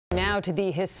Now to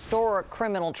the historic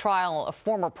criminal trial of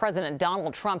former President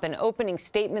Donald Trump. In opening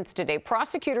statements today,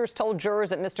 prosecutors told jurors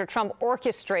that Mr. Trump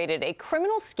orchestrated a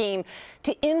criminal scheme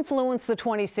to influence the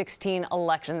 2016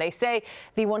 election. They say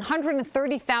the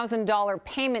 $130,000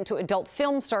 payment to adult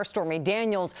film star Stormy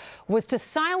Daniels was to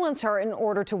silence her in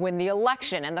order to win the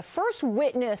election. And the first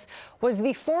witness was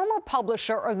the former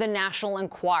publisher of the National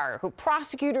Enquirer, who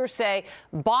prosecutors say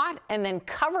bought and then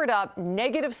covered up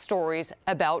negative stories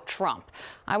about Trump.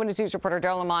 Eyewitness News reporter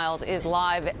Darla Miles is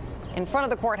live in front of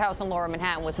the courthouse in Lower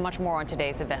Manhattan with much more on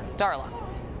today's events. Darla.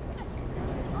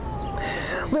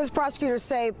 Liz, prosecutors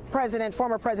say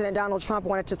former President Donald Trump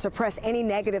wanted to suppress any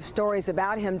negative stories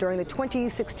about him during the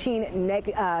 2016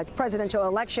 presidential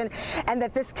election, and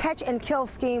that this catch-and-kill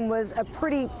scheme was a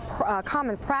pretty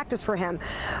common practice for him.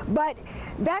 But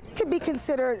that could be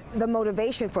considered the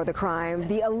motivation for the crime.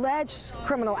 The alleged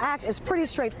criminal act is pretty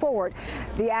straightforward,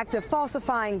 the act of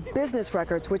falsifying business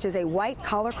records, which is a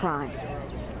white-collar crime.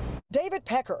 David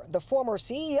Pecker, the former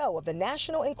CEO of the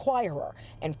National Enquirer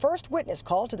and first witness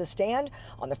called to the stand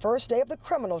on the first day of the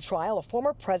criminal trial of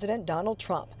former President Donald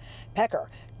Trump. Pecker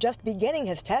just beginning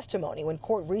his testimony when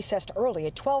court recessed early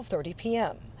at 12:30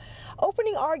 p.m.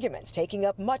 Opening arguments taking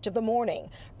up much of the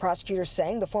morning. Prosecutors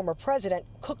saying the former president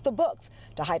cooked the books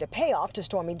to hide a payoff to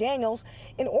Stormy Daniels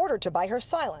in order to buy her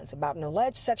silence about an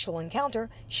alleged sexual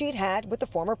encounter she'd had with the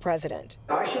former president.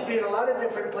 I should be in a lot of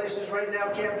different places right now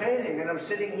campaigning, and I'm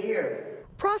sitting here.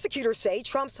 Prosecutors say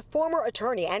Trump's former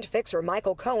attorney and fixer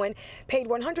Michael Cohen paid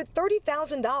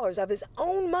 $130,000 of his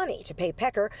own money to pay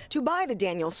Pecker to buy the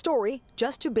Daniels story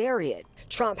just to bury it.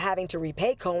 Trump having to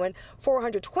repay Cohen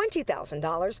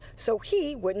 $420,000 so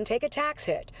he wouldn't take a tax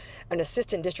hit. An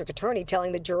assistant district attorney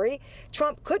telling the jury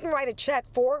Trump couldn't write a check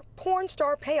for porn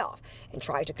star payoff and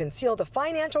tried to conceal the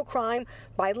financial crime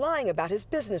by lying about his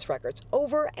business records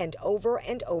over and over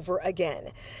and over again.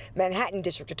 Manhattan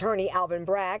District Attorney Alvin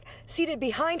Bragg seated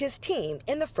behind his team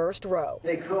in the first row.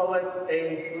 They call it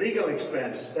a legal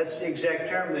expense. That's the exact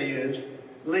term they use,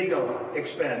 legal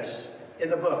expense, in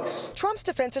the books. Trump's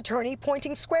defense attorney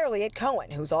pointing squarely at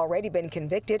Cohen, who's already been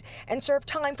convicted and served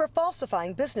time for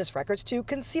falsifying business records to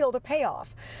conceal the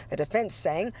payoff. The defense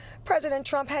saying President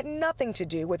Trump had nothing to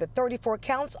do with the 34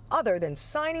 counts other than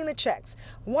signing the checks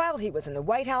while he was in the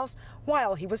White House,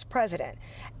 while he was president,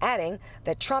 adding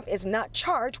that Trump is not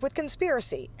charged with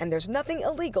conspiracy and there's nothing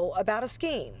illegal about a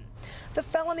scheme. The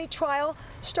felony trial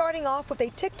starting off with a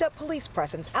ticked-up police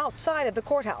presence outside of the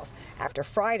courthouse after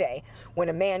Friday, when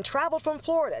a man traveled from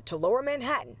Florida to Lower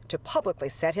Manhattan to publicly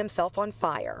set himself on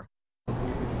fire.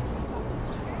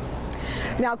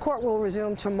 Now, court will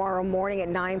resume tomorrow morning at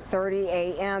 9:30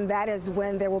 a.m. That is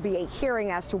when there will be a hearing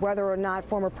as to whether or not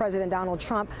former President Donald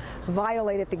Trump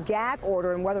violated the gag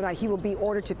order and whether or not he will be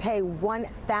ordered to pay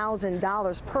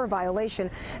 $1,000 per violation.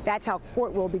 That's how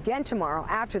court will begin tomorrow.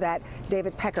 After that,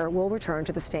 David Pecker will return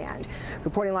to the stand.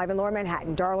 Reporting live in Lower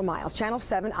Manhattan, Darla Miles, Channel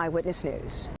 7 Eyewitness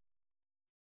News.